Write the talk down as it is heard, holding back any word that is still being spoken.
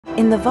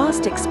In the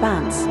vast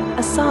expanse,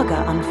 a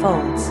saga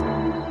unfolds.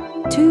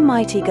 Two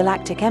mighty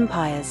galactic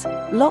empires,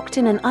 locked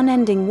in an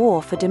unending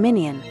war for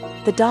dominion,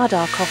 the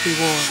Dada Coffee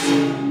Wars.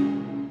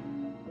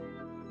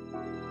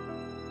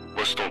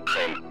 Boston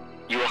Crème,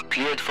 you are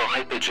cleared for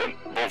hyperjump.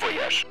 Bon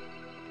voyage.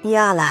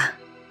 Yala,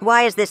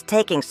 why is this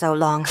taking so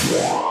long?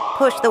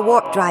 Push the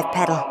warp drive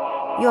pedal.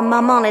 Your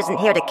maman isn't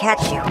here to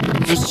catch you.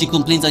 First she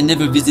complains I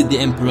never visit the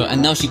Emperor,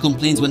 and now she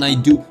complains when I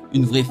do.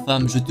 Une vraie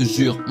femme, je te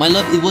jure. My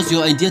love, it was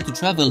your idea to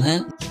travel,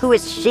 huh? Who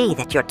is she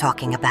that you're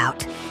talking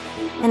about?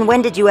 And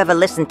when did you ever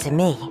listen to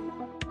me?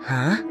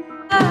 Huh?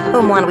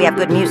 Au moins we have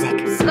good music.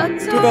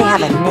 Do they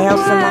have a nail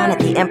salon at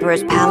the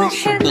Emperor's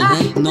palace?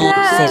 No.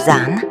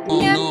 Cézanne?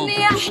 Oh no.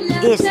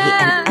 Is he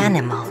an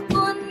animal?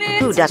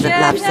 Who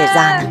doesn't love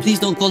Cézanne? Please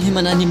don't call him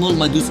an animal,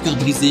 ma douce cœur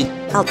brisé.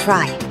 I'll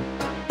try.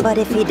 But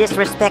if he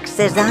disrespects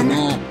Cézanne?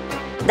 No.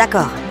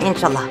 D'accord,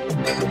 Inshallah.